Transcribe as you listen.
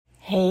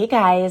Hey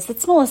guys,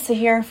 it's Melissa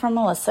here from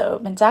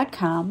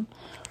melissaoatman.com.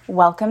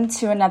 Welcome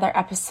to another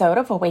episode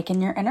of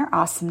Awaken Your Inner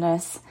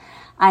Awesomeness.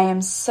 I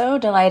am so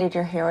delighted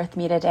you're here with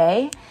me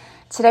today.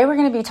 Today we're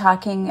going to be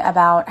talking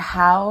about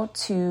how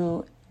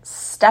to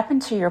step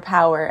into your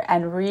power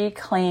and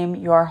reclaim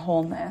your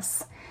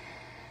wholeness.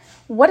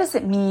 What does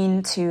it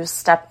mean to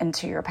step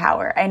into your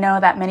power? I know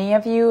that many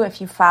of you,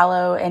 if you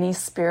follow any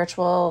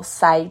spiritual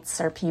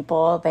sites or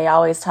people, they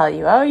always tell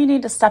you, oh, you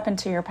need to step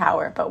into your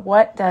power. But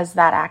what does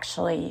that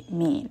actually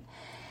mean?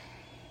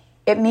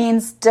 It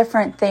means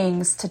different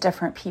things to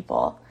different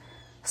people.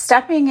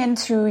 Stepping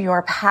into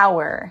your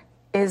power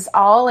is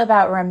all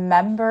about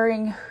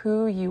remembering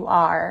who you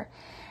are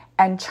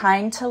and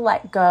trying to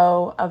let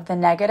go of the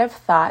negative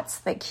thoughts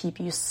that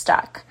keep you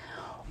stuck,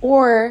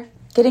 or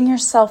getting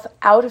yourself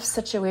out of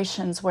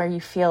situations where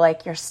you feel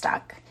like you're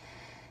stuck.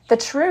 The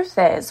truth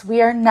is,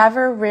 we are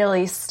never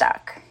really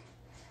stuck.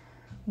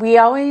 We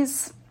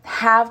always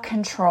have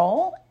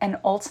control and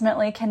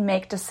ultimately can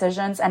make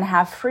decisions and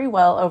have free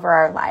will over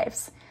our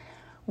lives.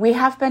 We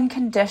have been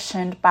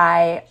conditioned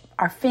by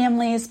our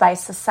families, by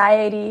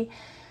society,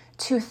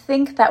 to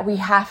think that we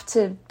have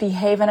to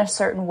behave in a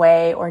certain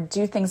way or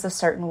do things a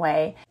certain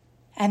way.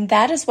 And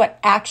that is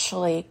what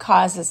actually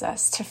causes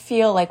us to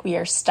feel like we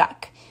are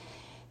stuck.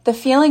 The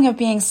feeling of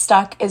being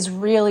stuck is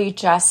really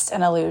just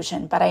an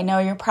illusion, but I know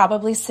you're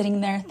probably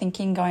sitting there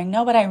thinking, going,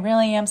 no, but I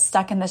really am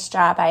stuck in this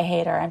job I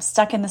hate, or I'm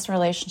stuck in this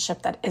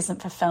relationship that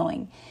isn't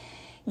fulfilling.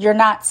 You're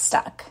not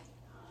stuck.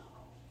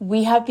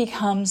 We have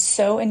become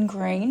so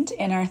ingrained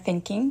in our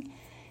thinking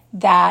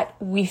that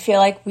we feel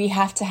like we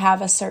have to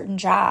have a certain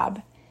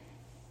job,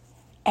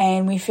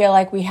 and we feel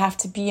like we have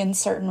to be in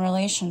certain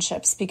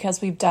relationships because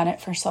we've done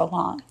it for so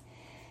long.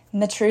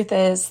 And the truth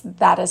is,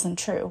 that isn't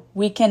true.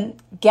 We can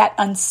get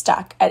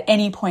unstuck at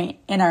any point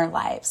in our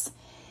lives.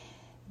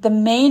 The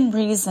main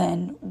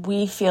reason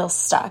we feel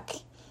stuck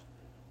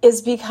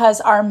is because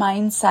our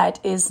mindset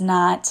is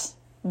not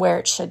where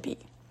it should be.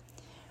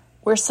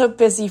 We're so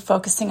busy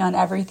focusing on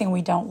everything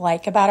we don't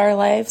like about our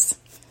lives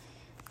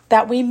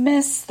that we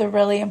miss the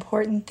really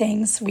important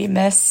things. We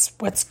miss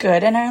what's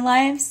good in our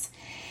lives.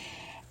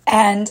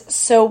 And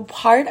so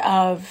part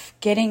of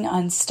getting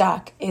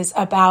unstuck is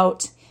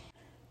about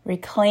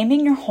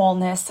reclaiming your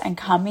wholeness and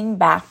coming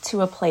back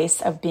to a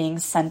place of being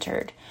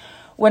centered.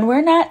 When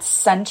we're not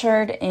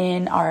centered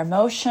in our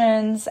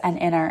emotions and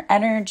in our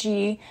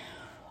energy,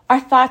 our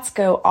thoughts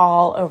go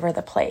all over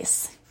the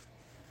place.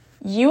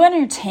 You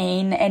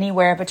entertain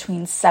anywhere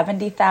between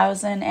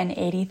 70,000 and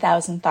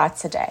 80,000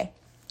 thoughts a day.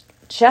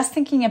 Just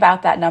thinking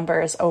about that number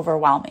is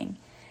overwhelming.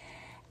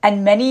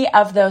 And many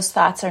of those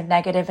thoughts are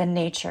negative in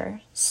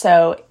nature.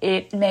 So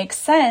it makes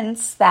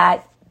sense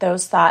that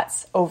those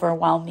thoughts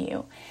overwhelm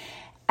you.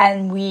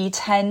 And we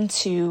tend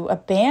to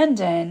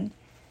abandon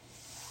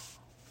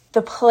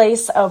the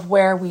place of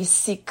where we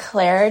seek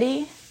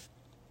clarity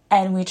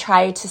and we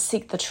try to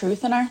seek the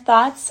truth in our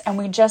thoughts, and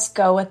we just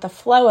go with the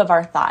flow of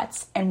our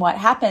thoughts. And what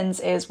happens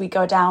is we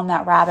go down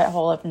that rabbit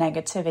hole of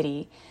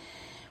negativity,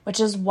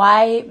 which is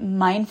why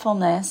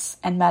mindfulness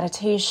and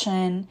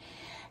meditation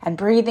and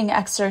breathing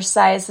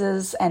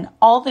exercises and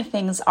all the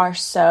things are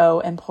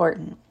so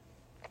important.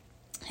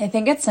 I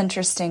think it's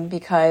interesting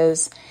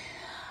because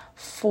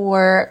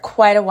for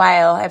quite a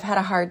while, I've had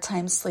a hard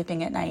time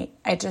sleeping at night.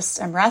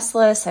 I'm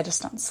restless. I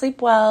just don't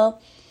sleep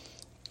well.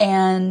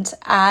 And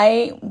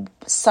I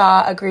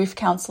saw a grief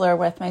counselor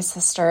with my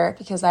sister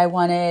because I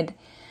wanted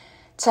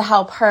to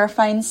help her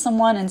find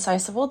someone. And so I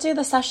said, we'll do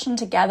the session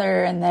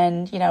together. And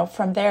then,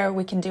 from there,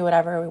 we can do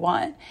whatever we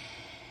want.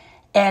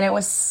 And it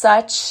was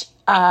such,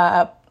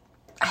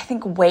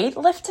 weight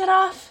lifted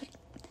off.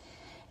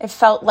 It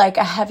felt like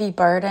a heavy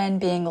burden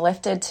being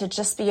lifted to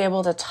just be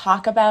able to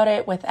talk about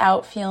it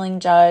without feeling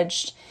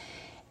judged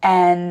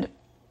and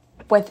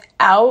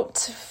without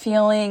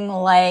feeling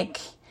like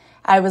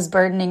I was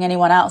burdening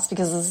anyone else,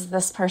 because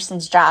this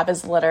person's job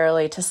is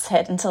literally to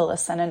sit and to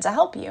listen and to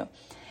help you.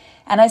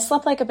 And I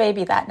slept like a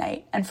baby that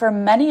night. And for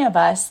many of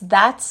us,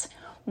 that's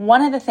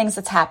one of the things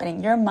that's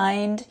happening. Your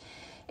mind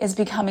is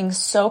becoming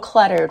so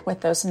cluttered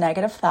with those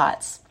negative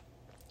thoughts.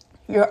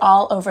 You're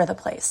all over the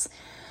place.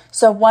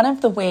 So one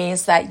of the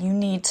ways that you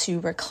need to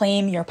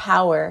reclaim your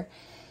power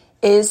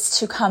is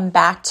to come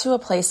back to a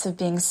place of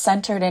being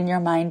centered in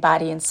your mind,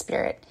 body, and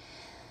spirit.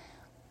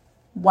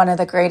 One of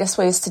the greatest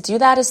ways to do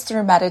that is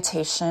through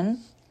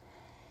meditation,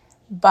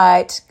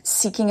 but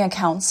seeking a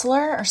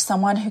counselor or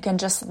someone who can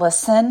just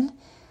listen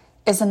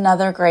is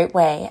another great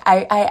way.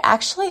 I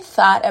actually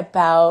thought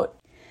about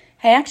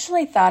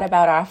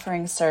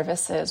offering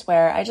services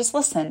where I just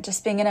listen,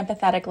 just being an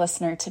empathetic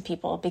listener to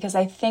people, because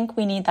I think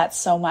we need that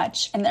so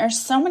much. And there's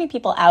so many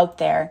people out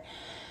there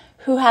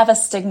who have a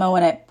stigma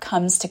when it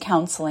comes to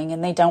counseling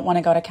and they don't want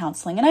to go to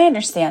counseling. And I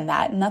understand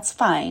that, and that's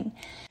fine.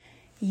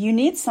 You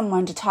need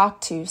someone to talk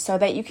to so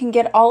that you can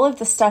get all of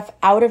the stuff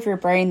out of your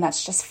brain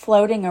that's just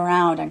floating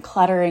around and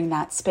cluttering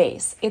that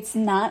space. It's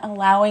not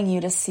allowing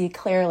you to see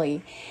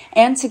clearly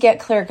and to get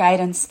clear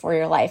guidance for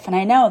your life. And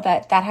I know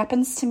that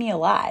happens to me a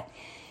lot.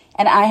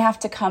 And I have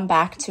to come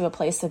back to a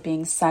place of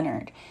being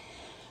centered.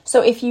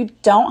 So if you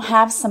don't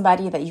have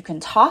somebody that you can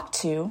talk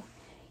to,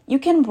 you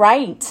can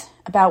write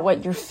about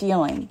what you're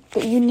feeling,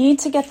 but you need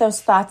to get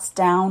those thoughts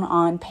down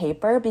on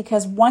paper,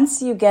 because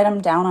once you get them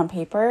down on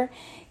paper,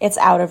 it's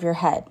out of your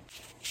head.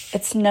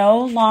 It's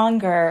no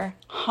longer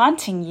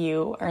haunting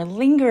you or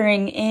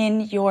lingering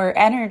in your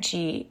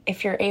energy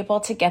if you're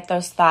able to get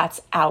those thoughts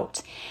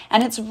out.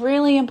 And it's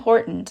really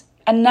important.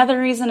 Another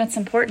reason it's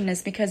important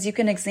is because you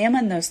can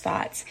examine those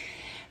thoughts.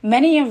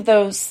 Many of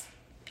those,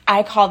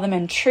 I call them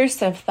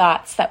intrusive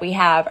thoughts that we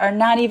have, are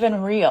not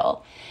even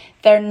real.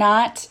 They're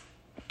not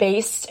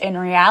based in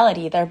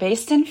reality. They're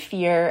based in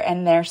fear,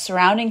 and they're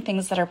surrounding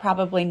things that are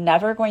probably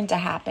never going to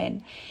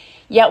happen.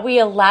 Yet we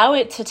allow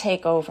it to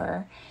take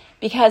over,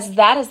 because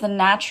that is the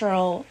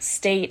natural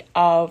state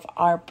of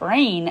our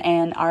brain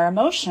and our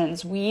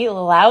emotions. We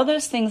allow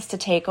those things to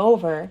take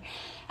over,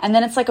 and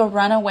then it's like a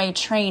runaway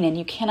train, and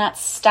you cannot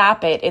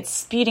stop it. It's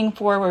speeding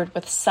forward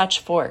with such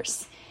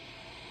force.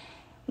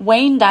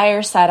 Wayne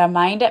Dyer said, "A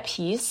mind at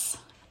peace,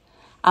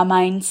 a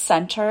mind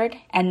centered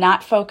and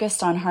not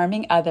focused on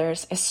harming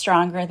others, is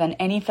stronger than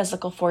any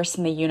physical force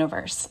in the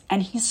universe."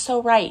 And he's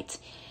so right.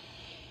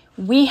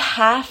 We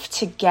have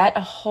to get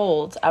a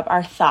hold of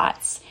our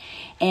thoughts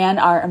and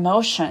our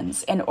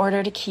emotions in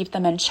order to keep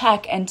them in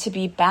check and to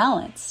be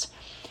balanced.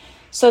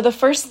 So the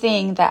first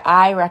thing that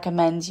I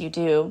recommend you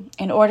do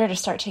in order to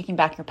start taking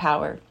back your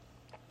power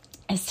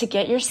is to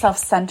get yourself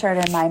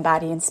centered in mind,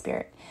 body, and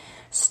spirit.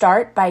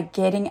 Start by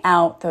getting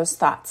out those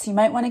thoughts. You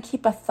might want to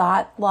keep a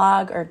thought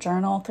log or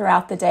journal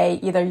throughout the day.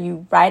 Either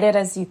you write it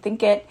as you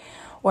think it,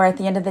 or at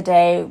the end of the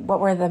day, what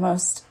were the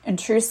most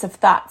intrusive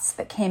thoughts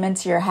that came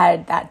into your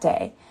head that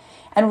day?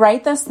 And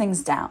write those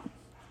things down.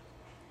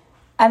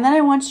 And then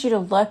I want you to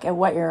look at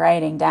what you're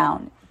writing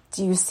down.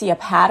 Do you see a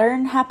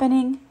pattern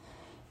happening?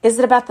 Is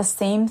it about the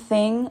same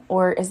thing,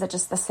 or is it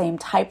just the same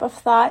type of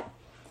thought?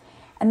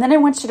 And then I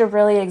want you to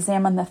really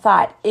examine the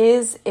thought.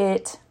 Is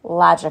it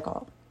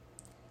logical?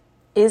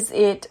 Is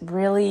it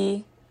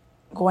really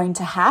going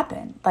to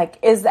happen? Like,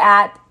 is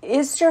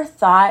your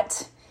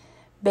thought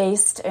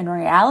based in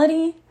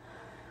reality?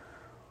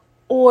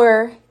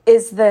 Or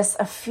is this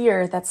a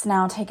fear that's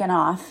now taken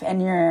off,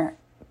 and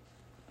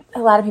a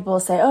lot of people will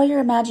say, oh, your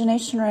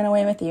imagination ran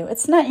away with you.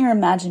 It's not your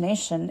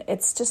imagination.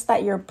 It's just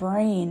that your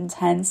brain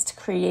tends to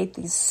create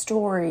these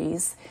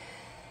stories.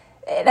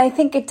 And I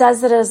think it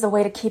does it as a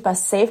way to keep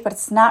us safe, but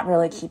it's not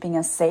really keeping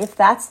us safe.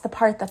 That's the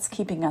part that's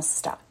keeping us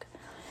stuck.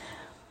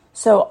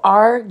 So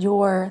are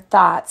your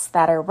thoughts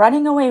that are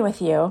running away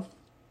with you,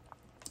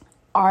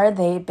 are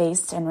they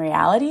based in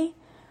reality,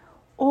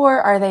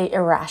 or are they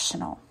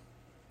irrational?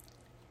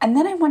 And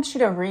then I want you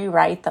to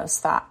rewrite those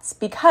thoughts,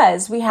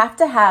 because we have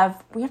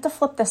to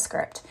flip the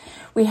script.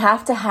 We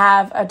have to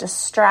have a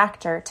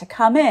distractor to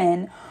come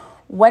in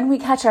when we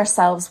catch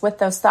ourselves with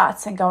those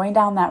thoughts and going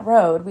down that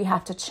road. We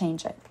have to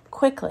change it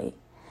quickly.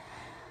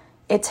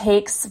 It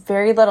takes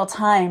very little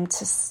time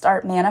to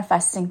start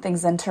manifesting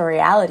things into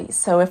reality.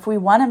 So if we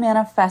want to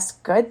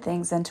manifest good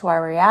things into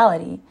our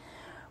reality,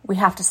 we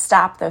have to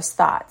stop those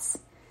thoughts.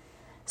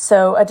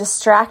 So a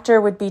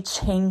distractor would be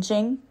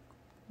changing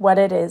what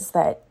it is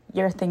that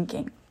you're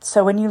thinking.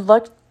 So when you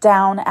look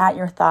down at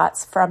your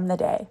thoughts from the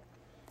day,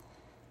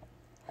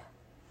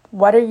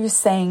 what are you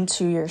saying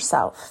to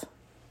yourself?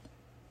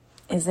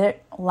 Is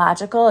it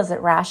logical? Is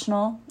it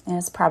rational? And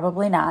it's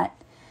probably not.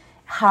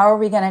 How are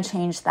we going to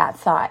change that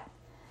thought?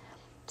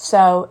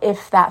 So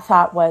if that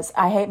thought was,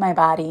 I hate my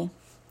body,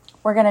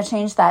 we're going to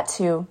change that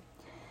to,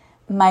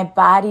 my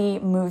body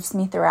moves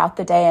me throughout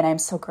the day and I'm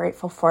so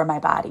grateful for my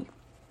body.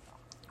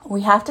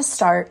 We have to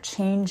start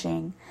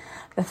changing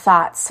the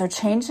thoughts. So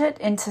change it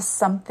into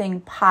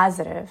something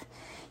positive.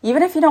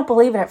 Even if you don't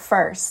believe it at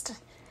first,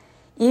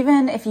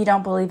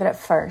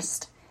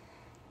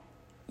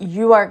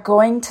 you are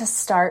going to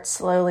start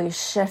slowly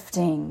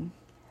shifting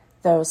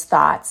those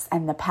thoughts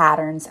and the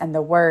patterns and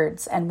the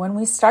words. And when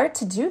we start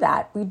to do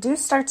that, we do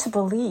start to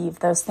believe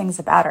those things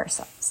about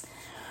ourselves.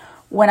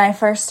 When I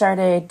first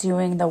started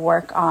doing the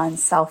work on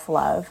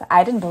self-love,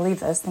 I didn't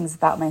believe those things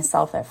about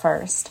myself at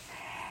first.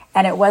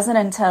 And it wasn't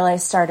until I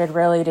started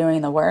really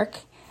doing the work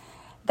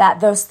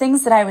that those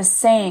things that I was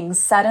saying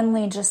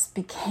suddenly just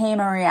became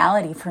a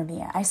reality for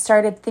me. I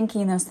started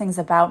thinking those things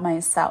about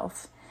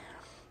myself.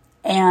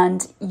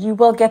 And you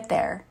will get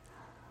there.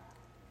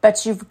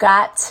 But you've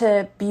got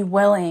to be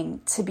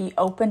willing to be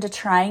open to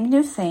trying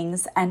new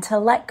things and to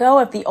let go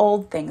of the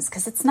old things,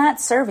 because it's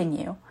not serving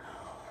you.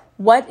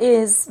 What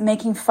is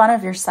making fun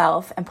of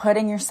yourself and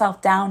putting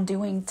yourself down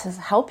doing to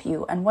help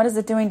you? And what is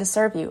it doing to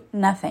serve you?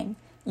 Nothing.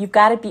 You've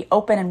got to be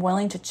open and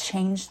willing to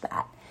change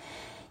that.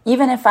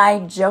 Even if I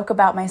joke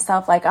about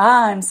myself like,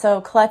 I'm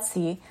so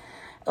klutzy,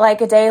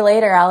 like a day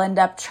later I'll end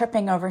up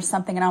tripping over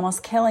something and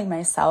almost killing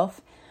myself.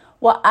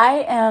 Well,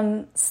 I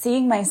am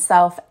seeing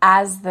myself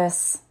as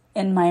this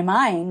in my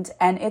mind,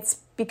 and it's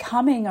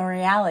becoming a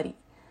reality.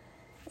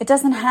 It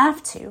doesn't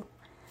have to.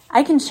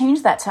 I can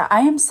change that to,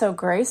 I am so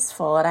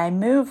graceful and I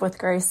move with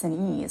grace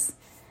and ease.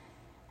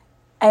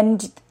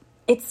 And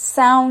It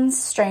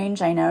sounds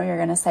strange. I know you're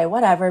going to say,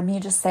 whatever, me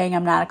just saying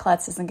I'm not a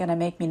klutz isn't going to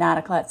make me not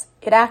a klutz.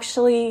 It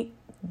actually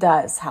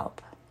does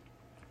help.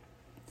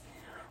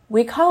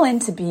 We call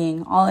into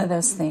being all of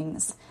those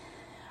things.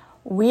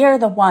 We are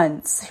the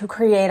ones who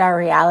create our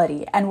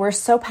reality, and we're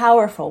so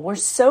powerful. We're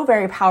so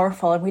very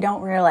powerful, and we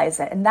don't realize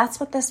it. And that's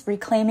what this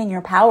reclaiming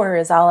your power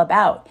is all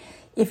about.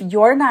 If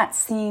you're not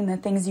seeing the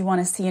things you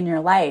want to see in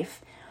your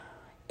life,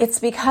 it's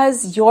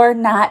because you're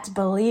not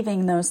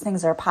believing those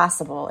things are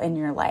possible in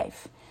your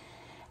life.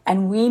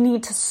 And we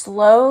need to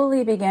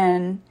slowly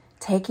begin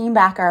taking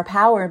back our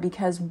power,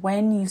 because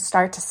when you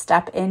start to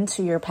step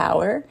into your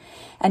power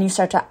and you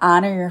start to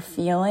honor your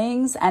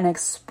feelings and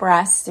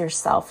express your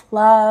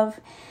self-love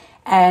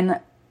and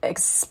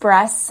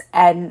express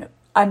and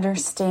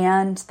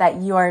understand that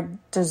you are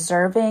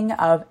deserving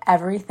of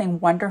everything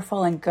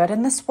wonderful and good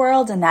in this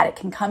world, and that it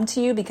can come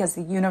to you because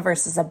the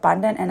universe is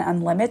abundant and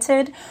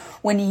unlimited.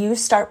 When you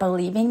start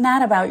believing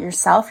that about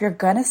yourself, you're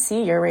going to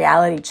see your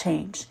reality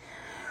change.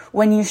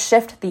 When you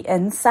shift the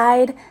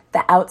inside,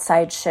 the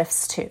outside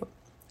shifts too.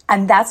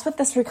 And that's what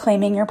this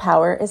reclaiming your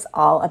power is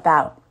all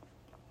about.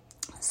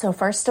 So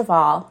first of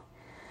all,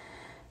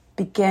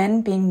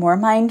 begin being more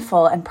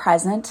mindful and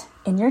present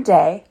in your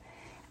day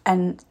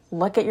and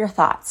look at your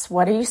thoughts.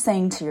 What are you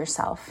saying to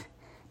yourself?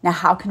 Now,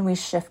 how can we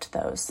shift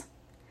those?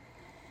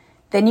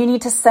 Then you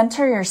need to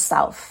center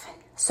yourself.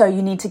 So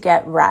you need to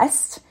get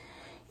rest.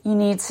 You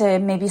need to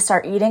maybe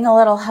start eating a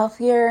little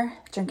healthier,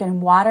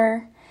 drinking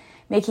water,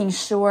 making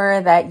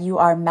sure that you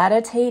are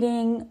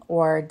meditating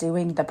or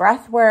doing the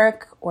breath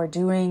work or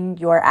doing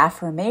your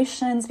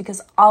affirmations,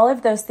 because all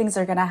of those things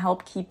are going to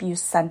help keep you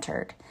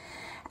centered.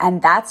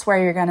 And that's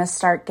where you're going to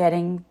start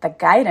getting the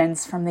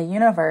guidance from the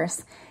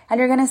universe. And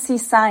you're going to see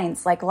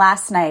signs. Like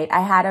last night,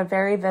 I had a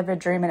very vivid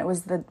dream, and it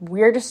was the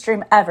weirdest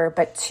dream ever,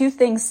 but two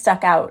things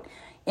stuck out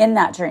in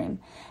that dream.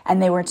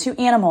 And they were two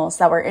animals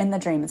that were in the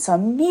dream. And so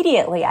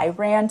immediately I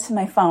ran to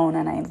my phone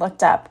and I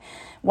looked up.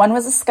 One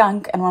was a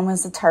skunk and one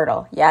was a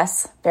turtle.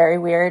 Yes, very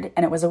weird,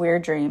 and it was a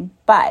weird dream.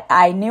 But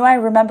I knew I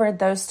remembered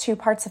those two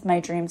parts of my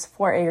dreams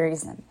for a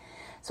reason.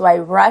 So I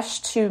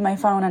rushed to my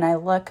phone and I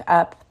look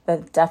up the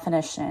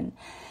definition.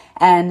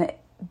 And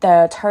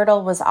the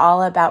turtle was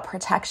all about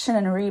protection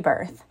and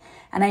rebirth.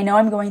 And I know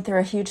I'm going through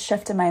a huge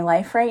shift in my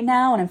life right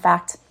now. And in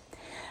fact,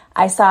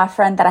 I saw a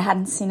friend that I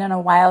hadn't seen in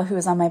a while who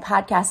was on my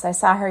podcast. I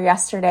saw her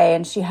yesterday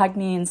and she hugged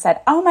me and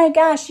said, "Oh my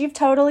gosh, you've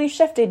totally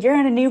shifted. You're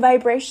in a new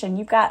vibration.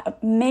 You've got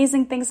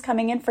amazing things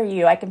coming in for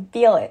you. I can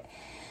feel it."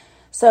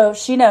 So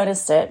she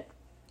noticed it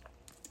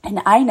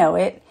and I know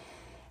it.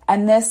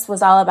 And this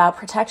was all about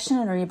protection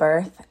and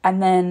rebirth.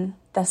 And then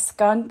the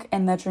skunk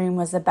in the dream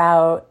was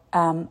about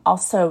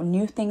also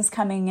new things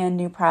coming in,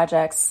 new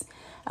projects,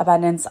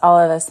 abundance, all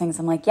of those things.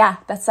 I'm like, yeah,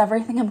 that's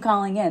everything I'm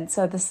calling in.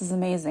 So this is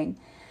amazing.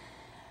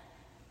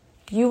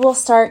 You will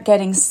start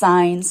getting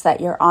signs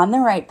that you're on the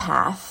right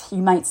path.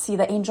 You might see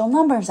the angel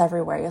numbers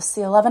everywhere. You'll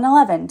see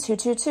 1111,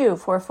 222,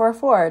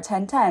 444,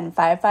 1010,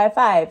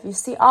 555. You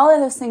see all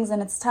of those things,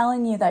 and it's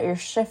telling you that you're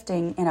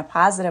shifting in a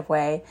positive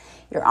way.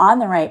 You're on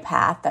the right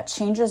path, that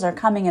changes are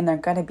coming, and they're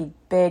going to be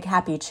big,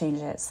 happy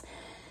changes.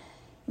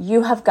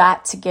 You have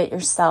got to get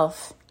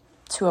yourself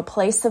to a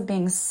place of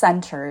being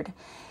centered.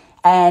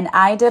 And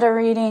I did a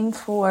reading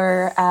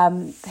for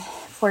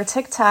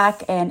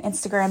TikTok and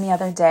Instagram the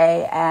other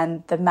day,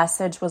 and the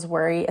message was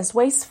worry is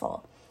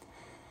wasteful.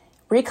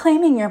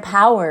 Reclaiming your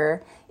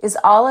power is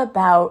all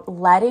about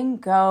letting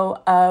go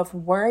of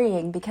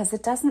worrying, because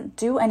it doesn't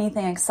do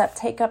anything except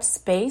take up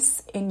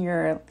space in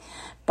your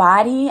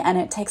body, and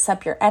it takes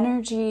up your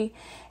energy,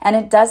 and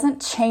it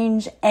doesn't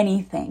change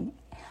anything.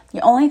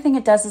 The only thing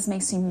it does is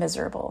makes you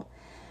miserable.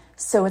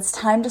 So it's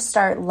time to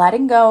start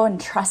letting go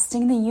and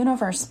trusting the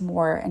universe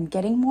more and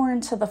getting more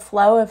into the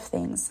flow of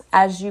things.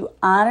 As you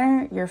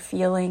honor your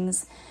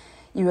feelings,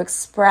 you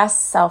express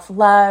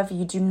self-love,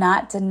 you do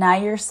not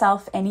deny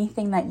yourself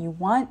anything that you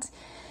want,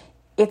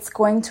 it's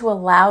going to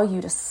allow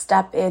you to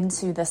step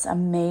into this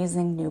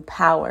amazing new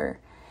power.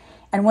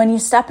 And when you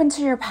step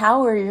into your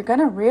power, you're going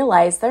to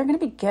realize there are going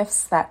to be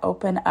gifts that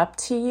open up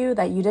to you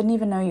that you didn't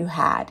even know you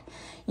had.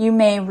 You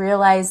may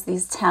realize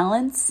these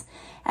talents,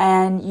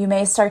 and you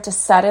may start to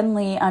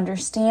suddenly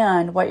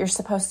understand what you're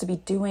supposed to be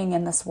doing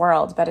in this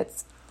world. But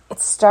it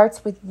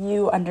starts with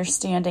you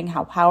understanding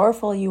how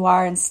powerful you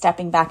are and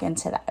stepping back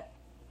into that.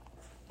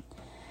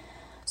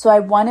 So I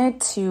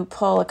wanted to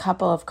pull a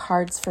couple of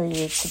cards for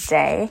you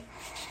today.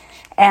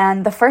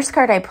 And the first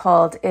card I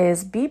pulled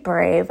is Be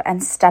Brave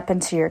and Step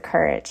into Your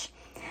Courage.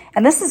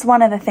 And this is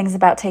one of the things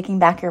about taking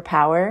back your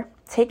power.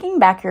 Taking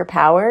back your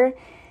power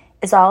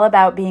is all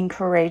about being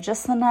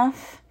courageous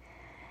enough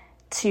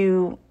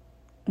to,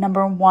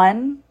 number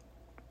one,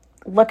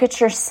 look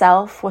at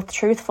yourself with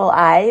truthful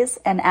eyes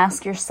and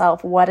ask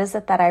yourself, what is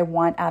it that I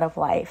want out of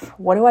life?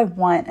 What do I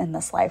want in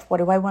this life? What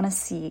do I want to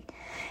see?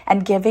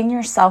 And giving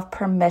yourself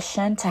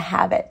permission to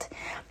have it,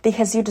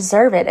 because you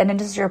deserve it and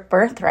it is your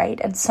birthright.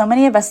 And so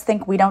many of us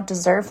think we don't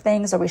deserve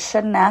things or we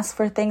shouldn't ask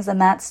for things,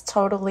 and that's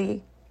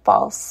totally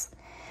false.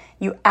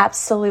 You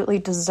absolutely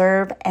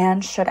deserve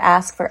and should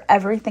ask for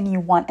everything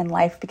you want in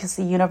life because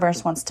the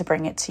universe wants to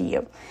bring it to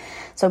you.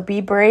 So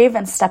be brave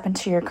and step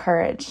into your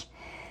courage.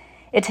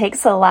 It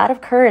takes a lot of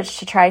courage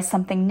to try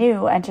something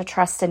new and to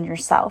trust in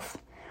yourself.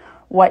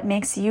 What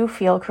makes you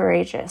feel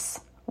courageous?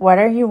 What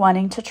are you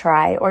wanting to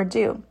try or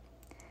do?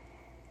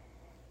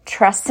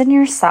 Trust in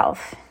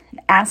yourself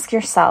and ask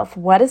yourself,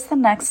 what is the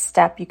next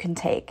step you can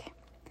take?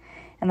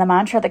 And the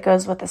mantra that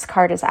goes with this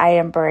card is, I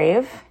am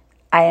brave,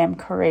 I am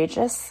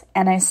courageous,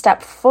 and I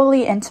step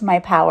fully into my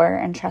power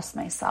and trust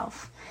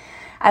myself.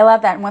 I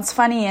love that. And what's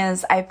funny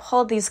is I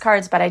pulled these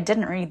cards, but I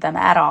didn't read them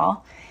at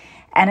all.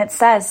 And it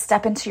says,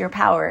 step into your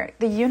power.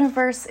 The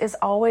universe is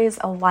always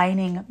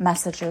aligning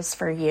messages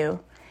for you.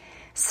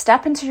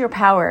 Step into your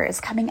power is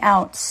coming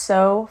out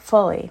so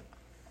fully.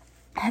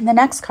 And the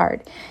next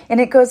card, and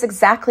it goes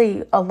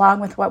exactly along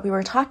with what we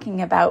were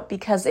talking about,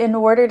 because in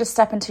order to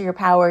step into your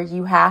power,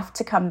 you have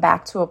to come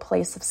back to a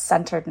place of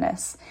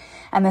centeredness.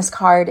 And this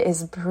card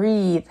is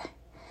breathe.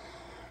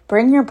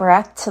 Bring your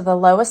breath to the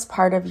lowest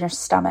part of your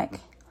stomach.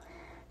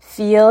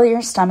 Feel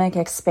your stomach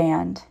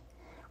expand.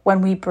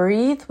 When we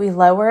breathe, we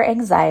lower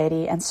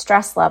anxiety and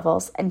stress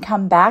levels and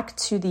come back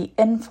to the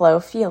inflow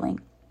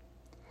feeling.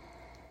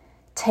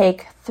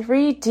 Take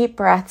 3 deep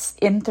breaths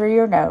in through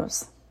your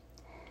nose.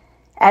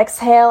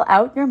 Exhale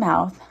out your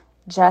mouth.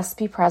 Just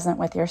be present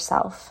with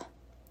yourself.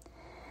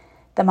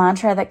 The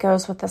mantra that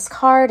goes with this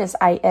card is,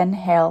 I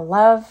inhale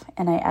love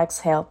and I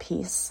exhale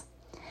peace.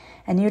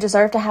 And you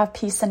deserve to have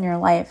peace in your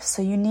life.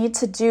 So you need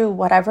to do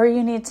whatever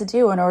you need to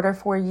do in order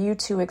for you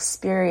to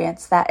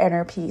experience that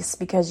inner peace,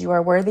 because you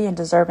are worthy and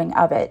deserving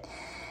of it.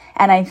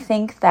 And I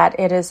think that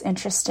it is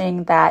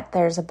interesting that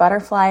there's a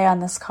butterfly on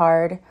this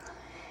card.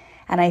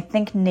 And I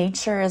think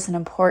nature is an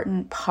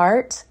important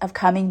part of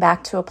coming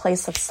back to a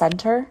place of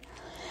center.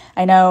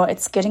 I know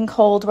it's getting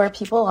cold where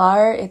people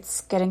are.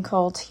 It's getting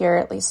cold here,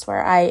 at least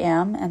where I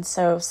am. And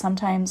so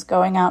sometimes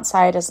going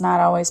outside is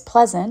not always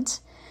pleasant.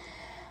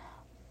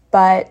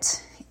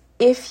 But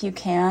if you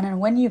can, and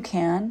when you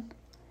can,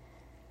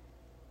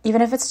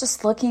 even if it's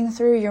just looking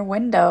through your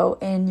window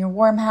in your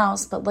warm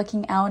house, but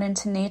looking out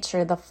into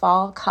nature, the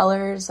fall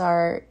colors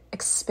are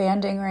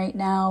expanding right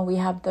now. We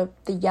have the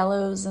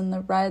yellows and the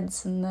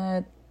reds and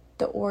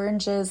the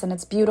oranges, and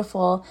it's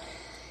beautiful.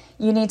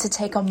 You need to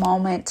take a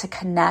moment to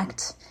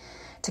connect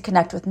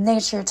with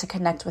nature, to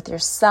connect with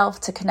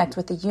yourself, to connect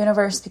with the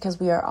universe, because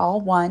we are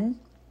all one.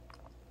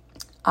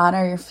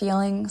 Honor your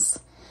feelings.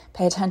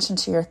 Pay attention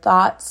to your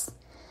thoughts.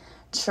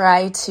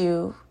 Try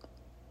to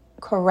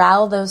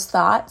corral those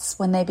thoughts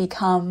when they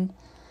become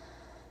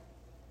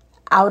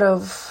out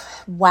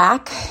of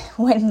whack,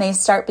 when they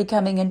start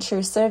becoming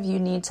intrusive. You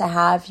need to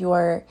have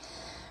your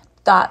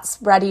thoughts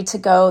ready to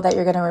go that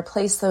you're going to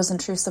replace those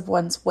intrusive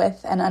ones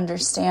with, and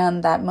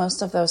understand that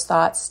most of those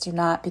thoughts do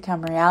not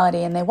become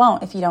reality, and they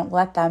won't if you don't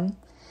let them.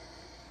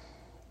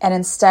 And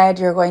instead,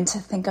 you're going to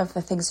think of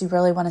the things you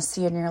really want to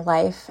see in your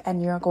life,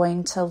 and you're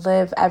going to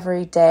live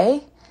every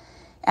day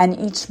and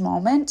each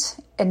moment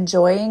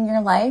enjoying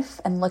your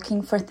life and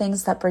looking for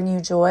things that bring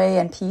you joy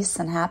and peace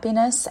and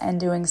happiness, and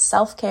doing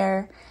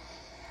self-care.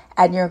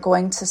 And you're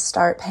going to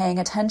start paying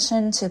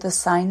attention to the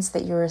signs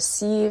that you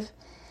receive,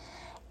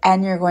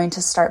 and you're going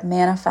to start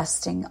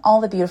manifesting all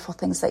the beautiful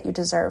things that you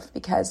deserve,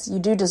 because you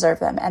do deserve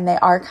them and they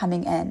are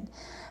coming in.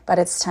 But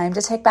it's time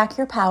to take back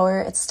your power.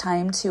 It's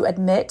time to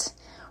admit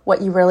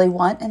what you really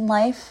want in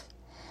life.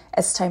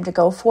 It's time to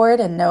go for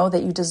it and know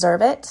that you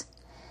deserve it.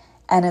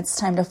 And it's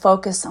time to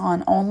focus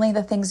on only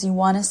the things you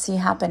want to see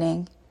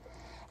happening,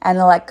 and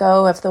to let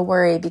go of the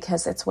worry,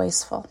 because it's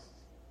wasteful.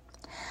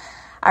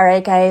 All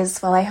right,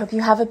 guys. Well, I hope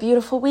you have a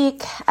beautiful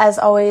week. As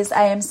always,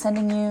 I am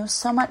sending you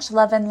so much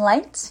love and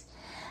light.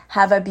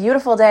 Have a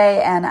beautiful day,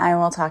 and I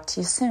will talk to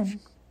you soon.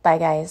 Bye,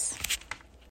 guys.